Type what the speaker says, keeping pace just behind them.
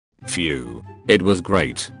Phew. It was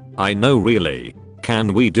great. I know really.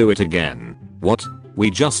 Can we do it again? What? We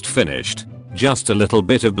just finished. Just a little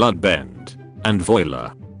bit of bloodbend. And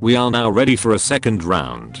voila. We are now ready for a second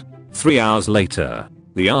round. 3 hours later.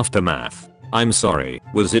 The aftermath. I'm sorry,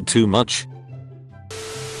 was it too much?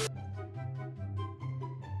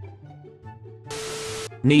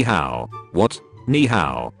 Ni hao. What? Ni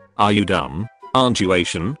hao. Are you dumb? Aren't you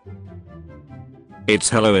Asian? It's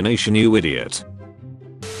hello in Asian, you idiot.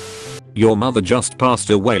 Your mother just passed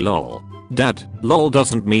away, lol. Dad, lol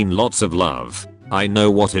doesn't mean lots of love. I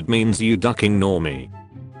know what it means, you ducking normie.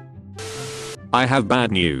 I have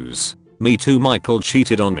bad news. Me too, Michael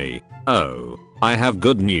cheated on me. Oh. I have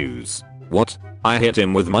good news. What? I hit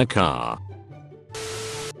him with my car.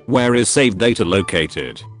 Where is save data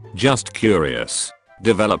located? Just curious.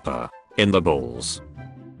 Developer. In the balls.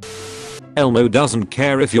 Elmo doesn't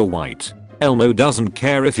care if you're white. Elmo doesn't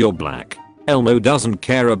care if you're black. Elmo doesn't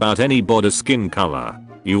care about anybody's skin color.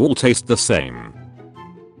 You all taste the same.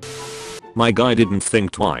 My guy didn't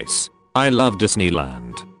think twice. I love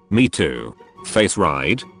Disneyland. Me too. Face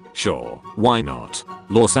ride? Sure, why not?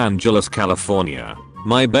 Los Angeles, California.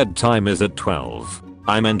 My bedtime is at 12.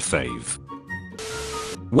 I meant fave.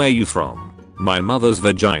 Where you from? My mother's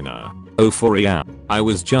vagina. Oh for yeah, I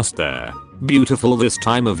was just there. Beautiful this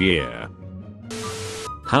time of year.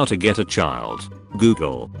 How to get a child.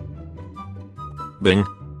 Google. Bing.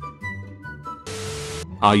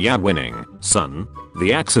 Are ya winning, son?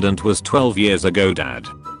 The accident was 12 years ago, Dad.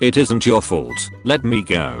 It isn't your fault. Let me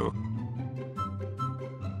go.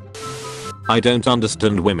 I don't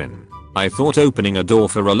understand women. I thought opening a door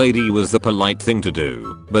for a lady was the polite thing to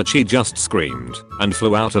do, but she just screamed and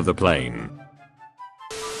flew out of the plane.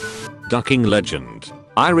 Ducking legend.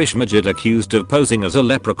 Irish midget accused of posing as a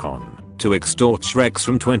leprechaun to extort Shreks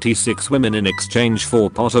from 26 women in exchange for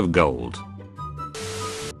pot of gold.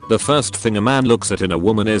 The first thing a man looks at in a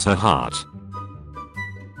woman is her heart.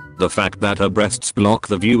 The fact that her breasts block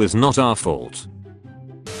the view is not our fault.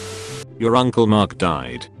 Your Uncle Mark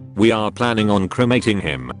died. We are planning on cremating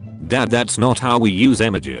him. Dad, that's not how we use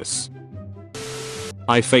images.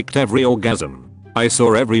 I faked every orgasm. I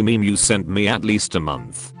saw every meme you sent me at least a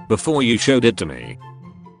month before you showed it to me.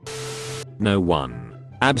 No one.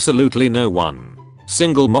 Absolutely no one.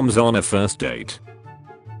 Single moms on a first date.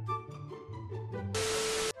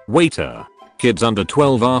 Waiter. Kids under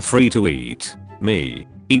 12 are free to eat. Me.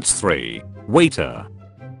 Eats 3. Waiter.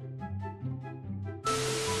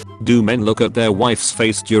 Do men look at their wife's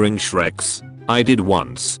face during Shreks? I did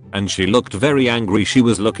once, and she looked very angry. She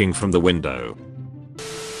was looking from the window.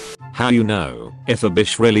 How you know if a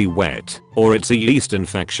bish really wet or it's a yeast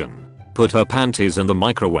infection? Put her panties in the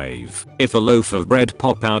microwave. If a loaf of bread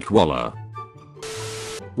pop out, voila.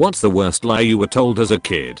 What's the worst lie you were told as a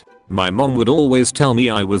kid? My mom would always tell me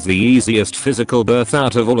I was the easiest physical birth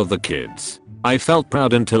out of all of the kids. I felt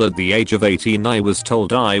proud until at the age of 18 I was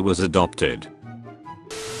told I was adopted.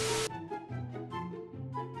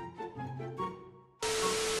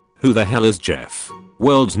 Who the hell is Jeff?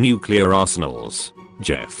 World's nuclear arsenals.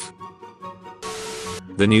 Jeff.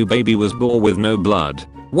 The new baby was born with no blood.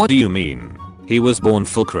 What do you mean? He was born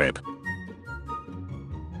full crib.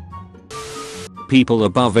 People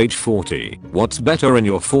above age 40. What's better in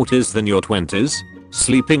your 40s than your 20s?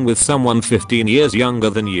 Sleeping with someone 15 years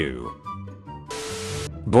younger than you.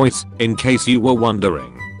 Boys, in case you were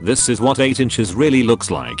wondering, this is what 8 inches really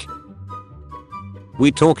looks like.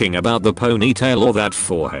 We talking about the ponytail or that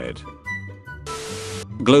forehead?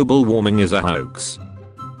 Global warming is a hoax.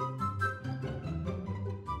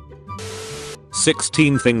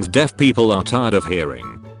 16 things deaf people are tired of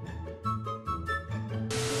hearing.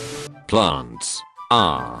 Plants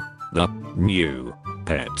are the new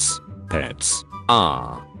pets. Pets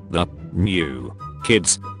are the new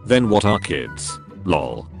kids. Then what are kids?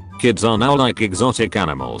 Lol. Kids are now like exotic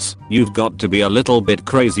animals. You've got to be a little bit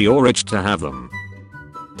crazy or rich to have them.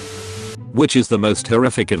 Which is the most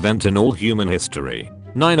horrific event in all human history?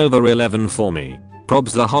 9/11 for me.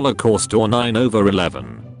 Probs the Holocaust or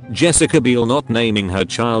 9/11. Jessica Biel not naming her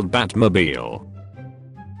child Batmobile.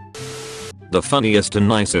 The funniest and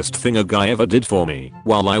nicest thing a guy ever did for me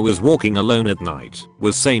while I was walking alone at night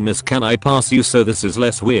was say, "Miss, can I pass you so this is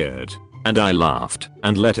less weird?" And I laughed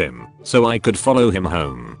and let him so I could follow him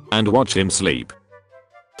home and watch him sleep.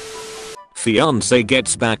 Fiance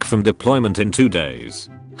gets back from deployment in 2 days.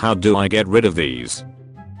 How do I get rid of these?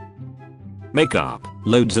 Makeup.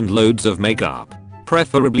 Loads and loads of makeup.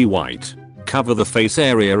 Preferably white. Cover the face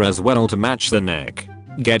area as well to match the neck.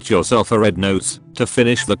 Get yourself a red nose to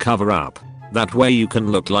finish the cover up. That way you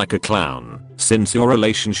can look like a clown since your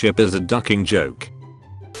relationship is a ducking joke.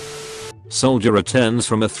 Soldier returns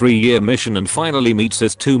from a 3-year mission and finally meets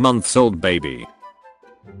his 2-month-old baby.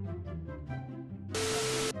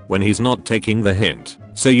 When he's not taking the hint,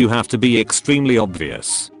 so you have to be extremely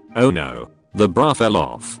obvious. Oh no, the bra fell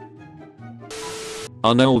off.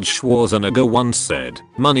 Arnold Schwarzenegger once said,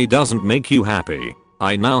 "Money doesn't make you happy.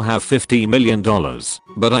 I now have $50 million,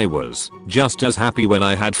 but I was just as happy when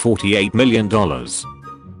I had $48 million.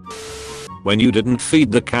 When you didn't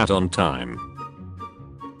feed the cat on time."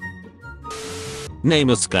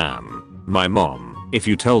 Name a scam. My mom. If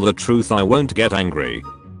you tell the truth I won't get angry.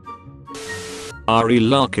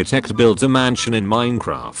 Ari Architect builds a mansion in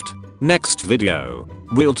Minecraft. Next video.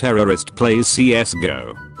 Real terrorist plays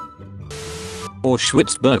CSGO.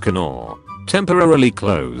 Auschwitz-Birkenau. Temporarily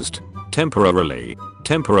closed. Temporarily.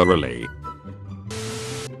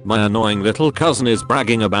 My annoying little cousin is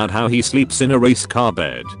bragging about how he sleeps in a race car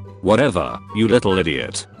bed. Whatever, you little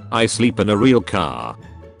idiot. I sleep in a real car.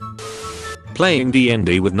 Playing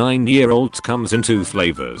D&D with 9-year-olds comes in 2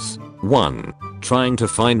 flavors. 1. Trying to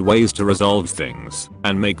find ways to resolve things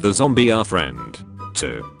and make the zombie our friend.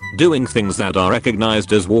 2. Doing things that are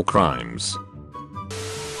recognized as war crimes.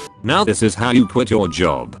 Now this is how you quit your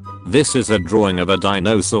job. This is a drawing of a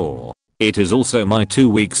dinosaur. It is also my 2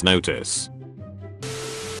 weeks notice.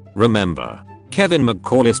 Remember, Kevin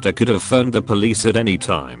McCallister could have phoned the police at any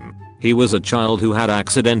time. He was a child who had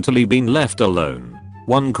accidentally been left alone.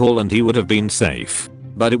 1 call and he would have been safe.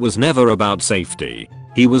 But it was never about safety.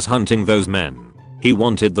 He was hunting those men. He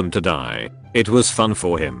wanted them to die. It was fun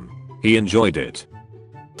for him. He enjoyed it.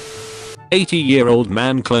 80-year-old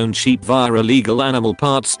man cloned sheep via illegal animal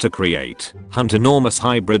parts to hunt enormous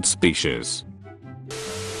hybrid species.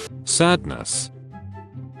 Sadness.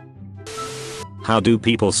 How do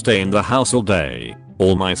people stay in the house all day?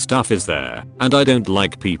 All my stuff is there, and I don't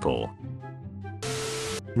like people.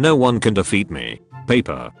 No one can defeat me.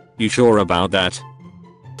 Paper. You sure about that?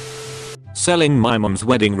 Selling my mom's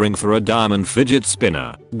wedding ring for a diamond fidget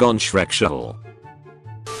spinner. Gone Shrekshal.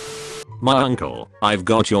 My uncle. I've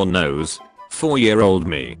got your nose. 4-year-old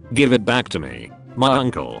me. Give it back to me. My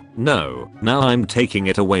uncle. No. Now I'm taking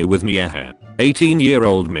it away with me.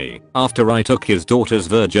 18-year-old me. After I took his daughter's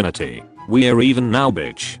virginity. We're even now,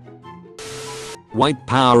 bitch. White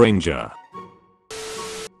Power Ranger.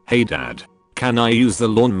 Hey dad. Can I use the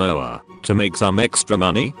lawnmower to make some extra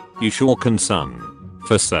money? You sure can, son.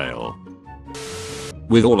 For sale.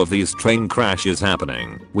 With all of these train crashes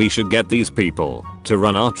happening, we should get these people to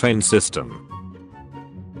run our train system.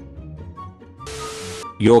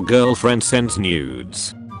 Your girlfriend sends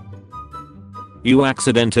nudes. You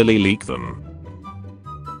accidentally leak them.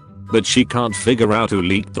 But she can't figure out who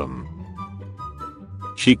leaked them.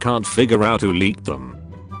 She can't figure out who leaked them.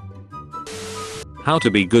 How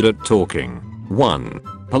to be good at talking. 1.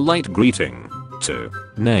 Polite greeting. 2.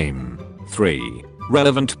 Name. 3.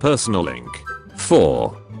 Relevant personal link.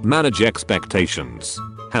 4. Manage expectations.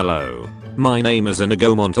 Hello. My name is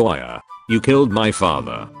Inigo Montoya. You killed my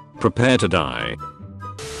father. Prepare to die.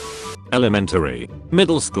 Elementary.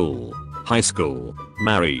 Middle school. High school.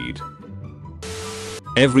 Married.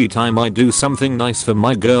 Every time I do something nice for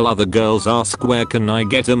my girl, other girls ask, where can I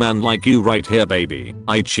get a man like you? Right here, baby.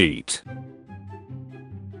 I cheat.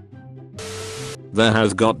 There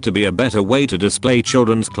has got to be a better way to display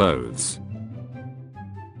children's clothes.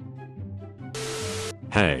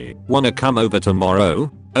 Hey, wanna come over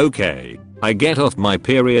tomorrow? Okay. I get off my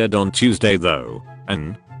period on Tuesday though.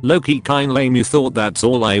 And low-key kinda lame, you thought that's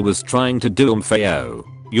all I was trying to do. Fayo.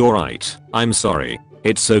 You're right. I'm sorry.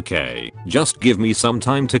 It's okay. Just give me some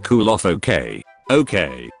time to cool off, okay?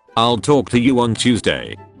 Okay. I'll talk to you on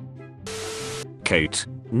Tuesday. Kate.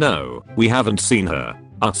 No, we haven't seen her.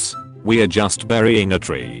 Us. We are just burying a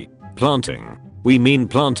tree. Planting. We mean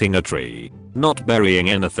planting a tree. Not burying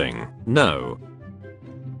anything. No.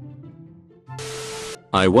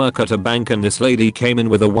 I work at a bank and this lady came in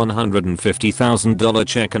with a $150,000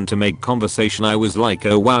 check, and to make conversation I was like,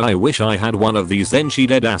 oh wow, I wish I had one of these. Then she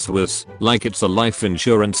deadass was like, it's a life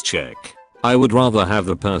insurance check. I would rather have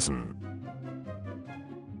the person.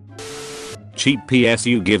 Cheap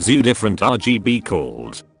PSU gives you different RGB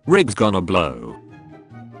called Rig's gonna blow.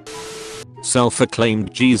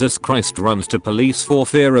 Self-acclaimed Jesus Christ runs to police for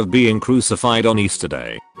fear of being crucified on Easter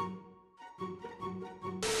Day.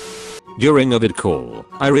 During a vid call,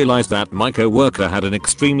 I realized that my coworker had an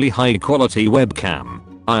extremely high quality webcam.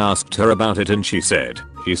 I asked her about it and she said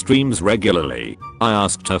she streams regularly. I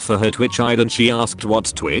asked her for her Twitch ID and she asked,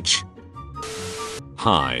 what's Twitch?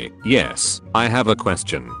 Hi, yes, I have a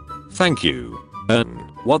question. Thank you.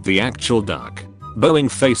 What the actual duck?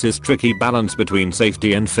 Boeing faces tricky balance between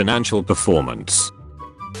safety and financial performance.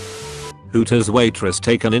 Hooters waitress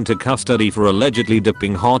taken into custody for allegedly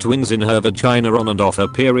dipping hot wings in her vagina on and off her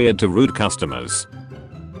period to rude customers.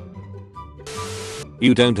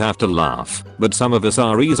 You don't have to laugh, but some of us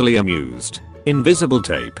are easily amused. Invisible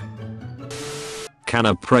tape. Can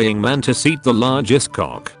a praying mantis eat the largest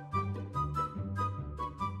cock?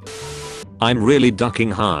 I'm really ducking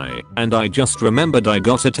high, and I just remembered I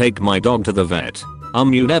gotta take my dog to the vet.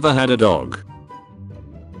 You never had a dog?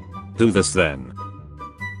 Who this then?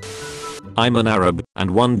 I'm an Arab, and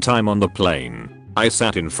one time on the plane, I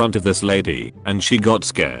sat in front of this lady, and she got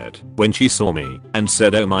scared when she saw me and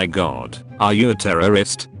said, "Oh my god, are you a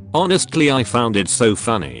terrorist?" Honestly, I found it so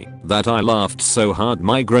funny that I laughed so hard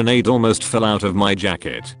my grenade almost fell out of my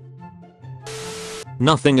jacket.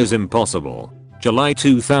 Nothing is impossible. July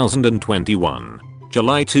 2021.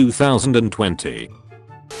 July 2020.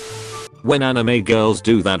 When anime girls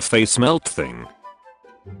do that face melt thing.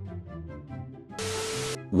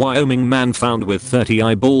 Wyoming man found with 30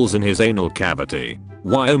 eyeballs in his anal cavity.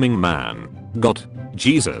 Wyoming man. God,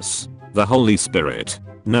 Jesus, the Holy Spirit,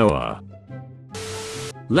 Noah.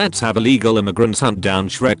 Let's have illegal immigrants hunt down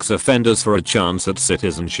Shrek's offenders for a chance at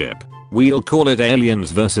citizenship. We'll call it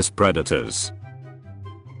Aliens vs Predators.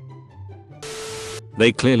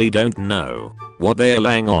 They clearly don't know what they're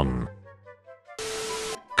laying on.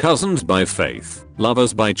 Cousins by faith,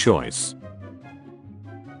 lovers by choice.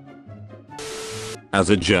 As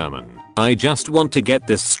a German, I just want to get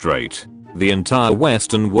this straight. The entire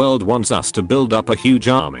Western world wants us to build up a huge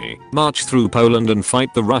army, march through Poland and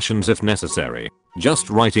fight the Russians if necessary. Just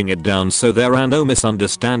writing it down so there are no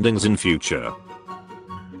misunderstandings in future.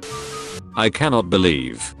 I cannot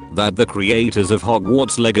believe that the creators of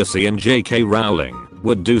Hogwarts Legacy and J.K. Rowling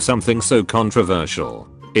would do something so controversial.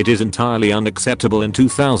 It is entirely unacceptable in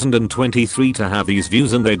 2023 to have these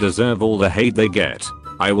views, and they deserve all the hate they get.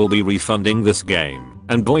 I will be refunding this game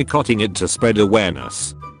and boycotting it to spread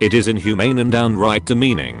awareness. It is inhumane and downright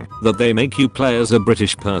demeaning that they make you play as a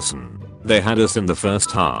British person. They had us in the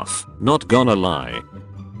first half, not gonna lie.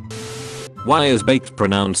 Why is baked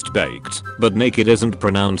pronounced baked, but naked isn't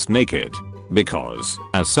pronounced naked? Because,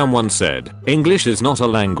 as someone said, English is not a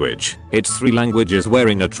language, it's 3 languages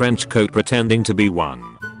wearing a trench coat pretending to be one.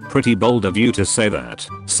 Pretty bold of you to say that,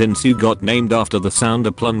 since you got named after the sound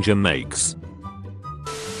a plunger makes.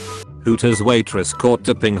 Hooters waitress caught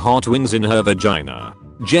dipping hot wings in her vagina.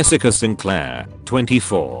 Jessica Sinclair,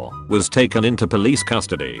 24, was taken into police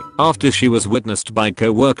custody after she was witnessed by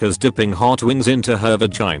co-workers dipping hot wings into her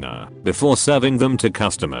vagina before serving them to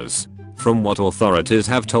customers. From what authorities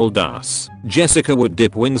have told us, Jessica would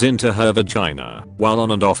dip wings into her vagina while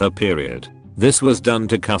on and off her period. This was done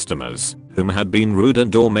to customers whom had been rude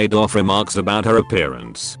and or made off remarks about her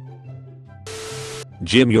appearance.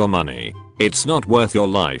 Jim, your money. It's not worth your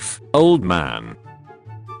life, old man.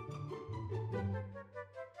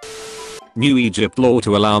 New Egypt law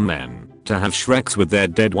to allow men to have Shreks with their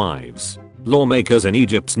dead wives. Lawmakers in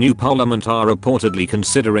Egypt's new parliament are reportedly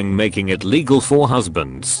considering making it legal for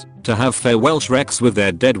husbands to have farewell Shreks with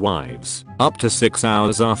their dead wives up to 6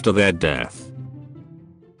 hours after their death.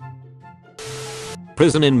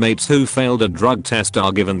 Prison inmates who failed a drug test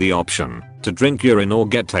are given the option to drink urine or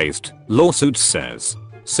get taste, lawsuit says.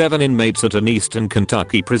 7 inmates at an eastern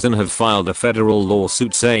Kentucky prison have filed a federal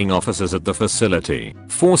lawsuit saying officers at the facility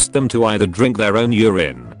forced them to either drink their own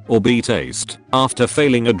urine or be taste after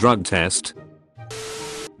failing a drug test.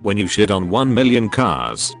 When you shit on 1 million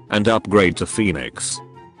cars and upgrade to Phoenix.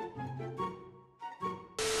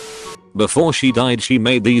 Before she died, she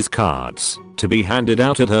made these cards to be handed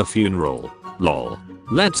out at her funeral. Lol.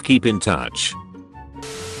 Let's keep in touch.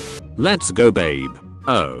 Let's go, babe.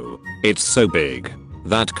 Oh, it's so big.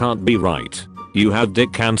 That can't be right. You have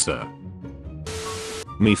dick cancer.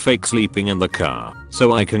 Me fake sleeping in the car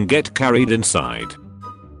so I can get carried inside.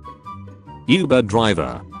 Uber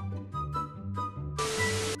driver.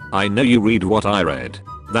 I know you read what I read.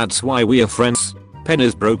 That's why we are friends. Pen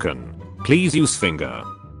is broken. Please use finger.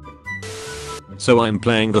 So I'm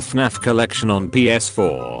playing the FNAF collection on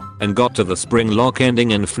PS4 and got to the spring lock ending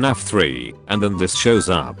in FNAF 3 and then this shows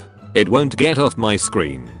up. It won't get off my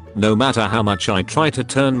screen, no matter how much I try to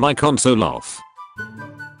turn my console off.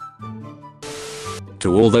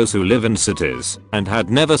 To all those who live in cities and had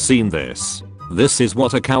never seen this, this is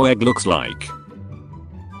what a cow egg looks like.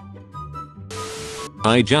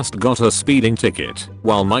 I just got a speeding ticket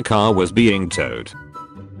while my car was being towed.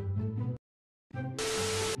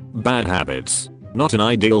 Bad habits. Not an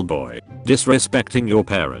ideal boy. Disrespecting your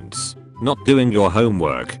parents. Not doing your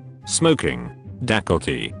homework. Smoking.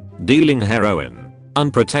 Dacoity. Dealing heroin.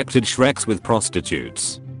 Unprotected Shreks with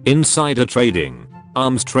prostitutes. Insider trading.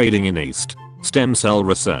 Arms trading in East. Stem cell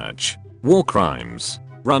research. War crimes.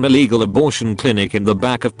 Run illegal abortion clinic in the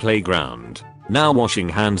back of playground. Now washing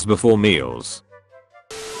hands before meals.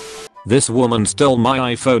 This woman stole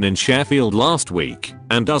my iPhone in Sheffield last week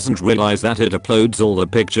and doesn't realize that it uploads all the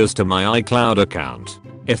pictures to my iCloud account.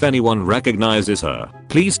 If anyone recognizes her,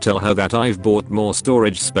 please tell her that I've bought more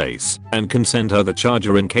storage space and can send her the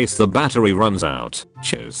charger in case the battery runs out.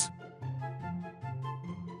 Cheers.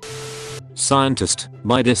 Scientist,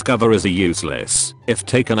 my discoveries are useless if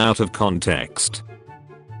taken out of context.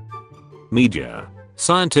 Media.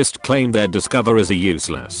 Scientists claim their discoveries are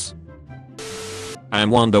useless. I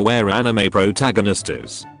wonder where anime protagonist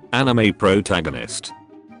is. Anime protagonist.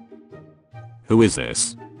 Who is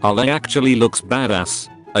this? Hol actually looks badass.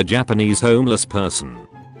 A Japanese homeless person.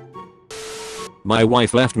 My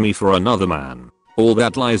wife left me for another man. All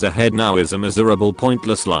that lies ahead now is a miserable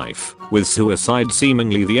pointless life, with suicide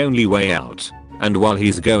seemingly the only way out. And while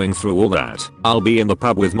he's going through all that, I'll be in the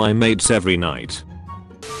pub with my mates every night.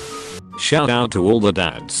 Shout out to all the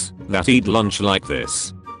dads that eat lunch like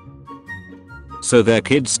this, so their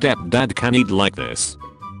kid's stepdad can eat like this.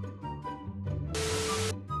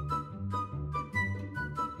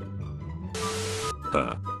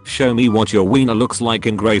 Show me what your wiener looks like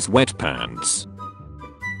in Grace wet pants.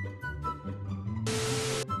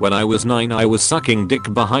 When I was 9 I was sucking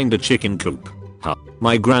dick behind a chicken coop.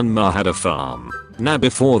 My grandma had a farm. Now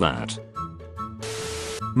before that.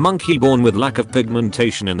 Monkey born with lack of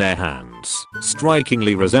pigmentation in their hands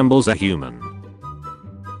strikingly resembles a human.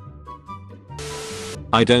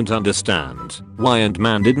 I don't understand why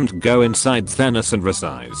Ant-Man didn't go inside Thanos and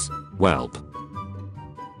resize. Welp.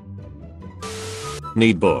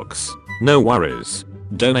 Need books? No worries.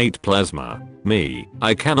 Donate plasma. Me,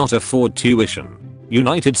 I cannot afford tuition.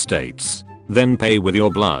 United States. Then pay with your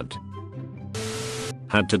blood.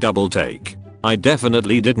 Had to double take. I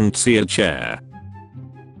definitely didn't see a chair.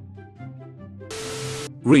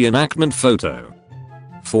 Reenactment photo.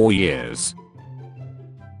 4 years.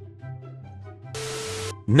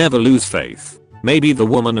 Never lose faith. Maybe the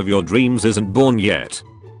woman of your dreams isn't born yet.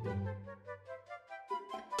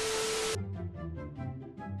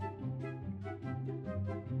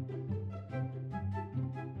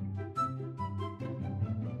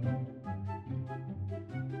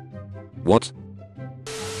 What?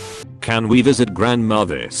 Can we visit grandma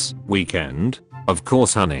this weekend? Of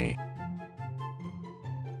course honey.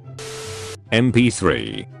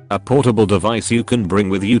 MP3, a portable device you can bring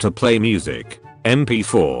with you to play music.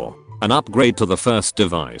 MP4, an upgrade to the first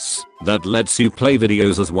device that lets you play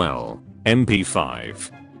videos as well.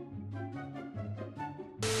 MP5.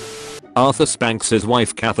 Arthur spanks his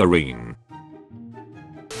wife Catherine.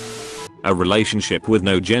 A relationship with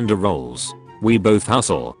no gender roles. We both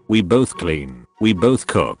hustle, we both clean, we both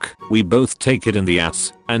cook, we both take it in the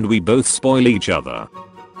ass, and we both spoil each other.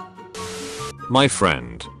 My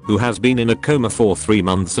friend, who has been in a coma for 3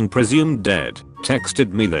 months and presumed dead,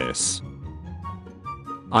 texted me this.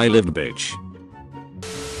 I lived bitch.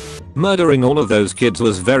 Murdering all of those kids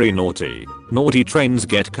was very naughty. Naughty trains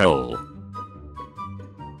get coal.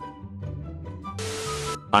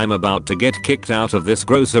 I'm about to get kicked out of this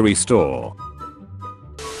grocery store.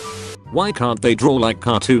 Why can't they draw like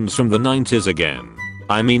cartoons from the 90s again?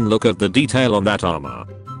 I mean look at the detail on that armor.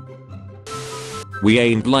 We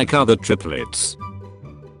ain't like other triplets.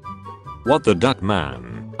 What the duck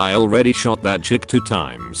man? I already shot that chick 2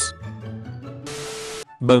 times.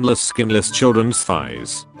 Boneless skinless children's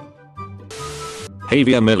thighs.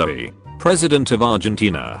 Javier Milei, president of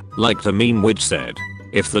Argentina, liked a meme which said,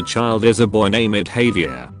 if the child is a boy name it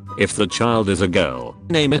Javier, if the child is a girl,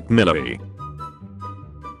 name it Milei.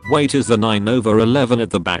 Wait, is the 9/11 at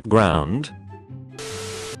the background?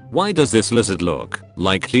 Why does this lizard look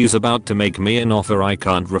like he's about to make me an offer I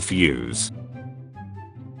can't refuse?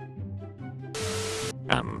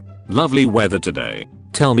 Lovely weather today.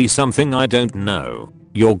 Tell me something I don't know.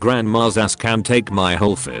 Your grandma's ass can take my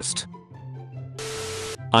whole fist.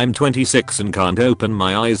 I'm 26 and can't open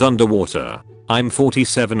my eyes underwater. I'm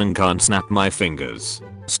 47 and can't snap my fingers.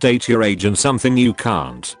 State your age and something you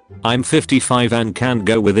can't. I'm 55 and can't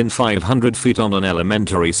go within 500 feet on an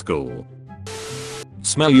elementary school.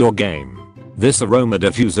 Smell your game. This aroma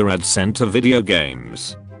diffuser adds scent to video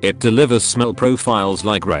games. It delivers smell profiles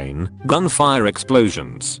like rain, gunfire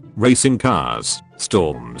explosions, racing cars,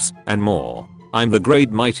 storms, and more. I'm the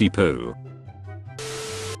great mighty Pooh.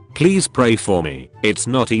 Please pray for me. It's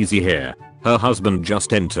not easy here. Her husband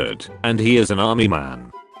just entered, and he is an army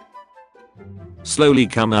man. Slowly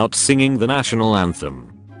come out singing the national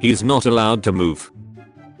anthem. He's not allowed to move.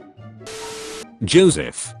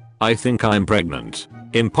 Joseph. I think I'm pregnant.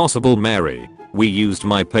 Impossible Mary. We used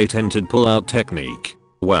my patented pull-out technique.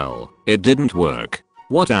 Well, It didn't work.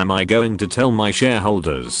 What am I going to tell my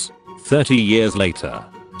shareholders? 30 years later.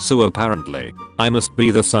 So apparently, I must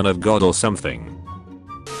be the son of God or something.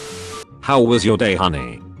 How was your day,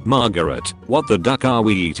 honey? Margaret, what the duck are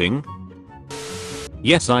we eating?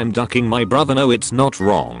 Yes, I'm ducking my brother. No, it's not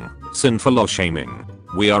wrong. Sinful or shaming.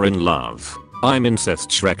 We are in love. I'm incest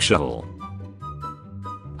Shrek.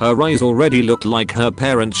 Her eyes already looked like her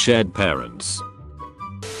parents shared parents.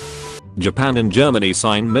 Japan and Germany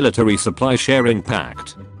sign military supply sharing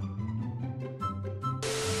pact.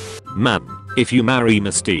 Man, if you marry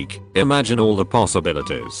Mystique, imagine all the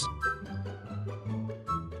possibilities.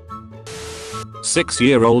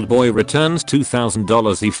 6-year-old boy returns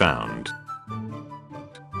 $2,000 he found.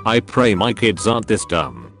 I pray my kids aren't this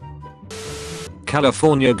dumb.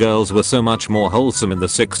 California girls were so much more wholesome in the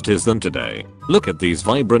 60s than today. Look at these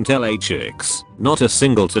vibrant LA chicks. Not a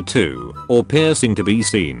single tattoo or piercing to be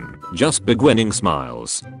seen. Just beginning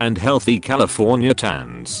smiles and healthy California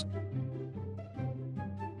tans.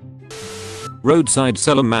 Roadside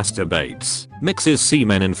seller masturbates, mixes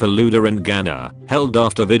semen in Fallujah and Ghana, held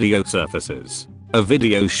after video surfaces. A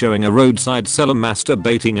video showing a roadside seller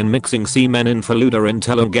masturbating and mixing semen in Fallujah in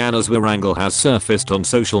Telangana's Warangal has surfaced on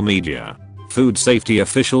social media. Food safety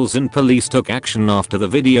officials and police took action after the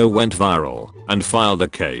video went viral and filed a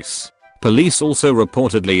case. Police also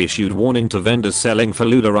reportedly issued warning to vendors selling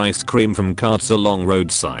Fallujah ice cream from carts along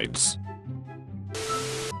roadsides.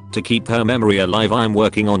 To keep her memory alive, I'm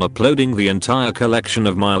working on uploading the entire collection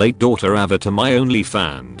of my late daughter Ava to my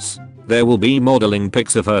OnlyFans. There will be modeling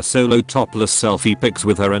pics of her solo topless selfie pics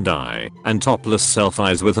with her and I, and topless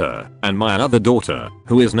selfies with her and my other daughter,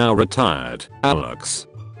 who is now retired, Alex.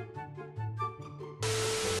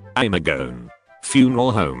 Amagone.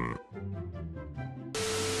 Funeral home.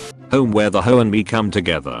 Home where the hoe and me come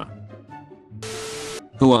together.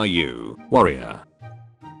 Who are you, warrior?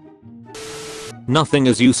 Nothing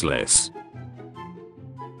is useless.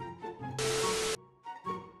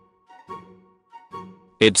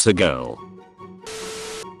 It's a girl.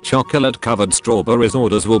 Chocolate covered strawberries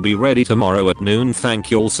orders will be ready tomorrow at noon.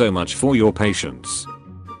 Thank you all so much for your patience.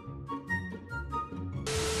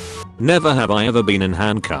 Never have I ever been in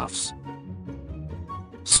handcuffs.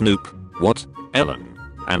 Snoop. What? Ellen.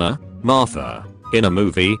 Anna. Martha. In a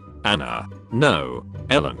movie. Anna. No.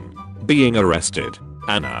 Ellen. Being arrested.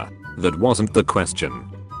 Anna. That wasn't the question.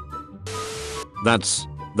 That's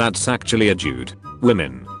actually a dude.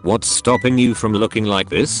 Women, what's stopping you from looking like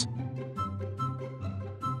this?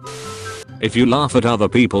 If you laugh at other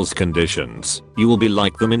people's conditions, you will be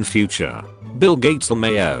like them in future. Bill Gates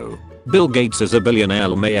LMAO. Bill Gates is a billionaire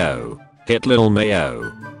LMAO. Hitler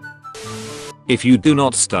LMAO. If you do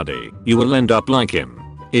not study, you will end up like him.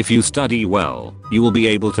 If you study well, you will be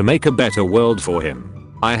able to make a better world for him.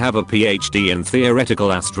 I have a PhD in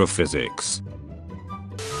theoretical astrophysics.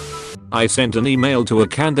 I sent an email to a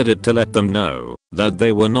candidate to let them know that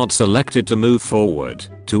they were not selected to move forward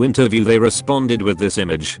to interview. They responded with this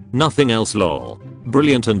image. Nothing else lol.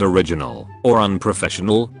 Brilliant and original. Or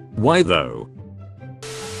unprofessional? Why though?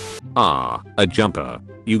 Ah, a jumper.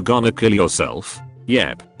 You gonna kill yourself?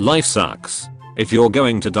 Yep, life sucks. If you're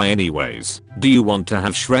going to die anyways, do you want to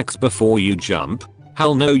have Shreks before you jump?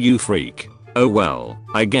 Hell no, you freak. Oh well,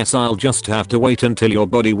 I guess I'll just have to wait until your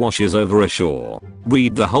body washes over ashore.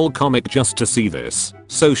 Read the whole comic just to see this.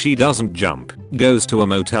 So she doesn't jump, goes to a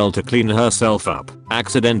motel to clean herself up,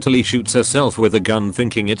 accidentally shoots herself with a gun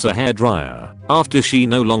thinking it's a hairdryer. After she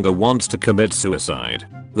no longer wants to commit suicide,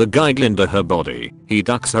 the guy glinda her body, he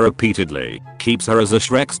ducks her repeatedly, keeps her as a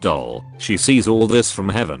Shrek's doll. She sees all this from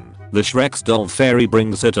heaven. The Shrek's doll fairy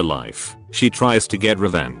brings her to life. She tries to get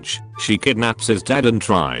revenge. She kidnaps his dad and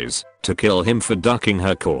tries to kill him for ducking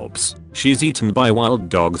her corpse. She's eaten by wild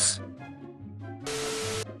dogs.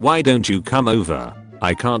 Why don't you come over?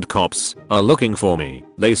 I can't. Cops are looking for me.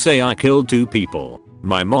 They say I killed 2 people.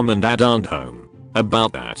 My mom and dad aren't home.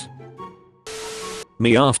 About that.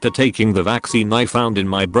 Me after taking the vaccine I found in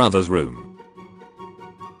my brother's room.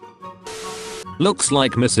 Looks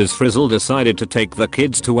like Mrs. Frizzle decided to take the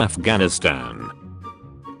kids to Afghanistan.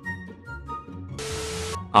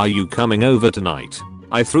 Are you coming over tonight?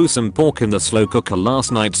 I threw some pork in the slow cooker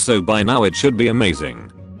last night, so by now it should be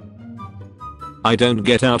amazing. I don't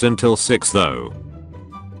get out until 6 though.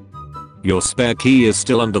 Your spare key is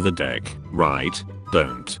still under the deck, right?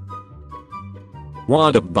 Don't.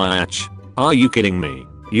 Waaait up biatch. Are you kidding me?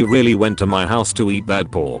 You really went to my house to eat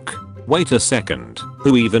that pork? Wait a second,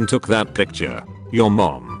 who even took that picture? Your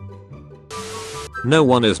mom. No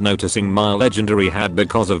one is noticing my legendary hat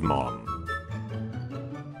because of mom.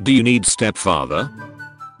 Do you need stepfather?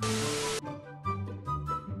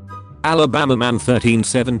 Alabama Man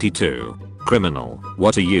 1372. Criminal.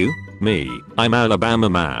 What are you? Me. I'm Alabama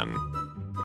Man.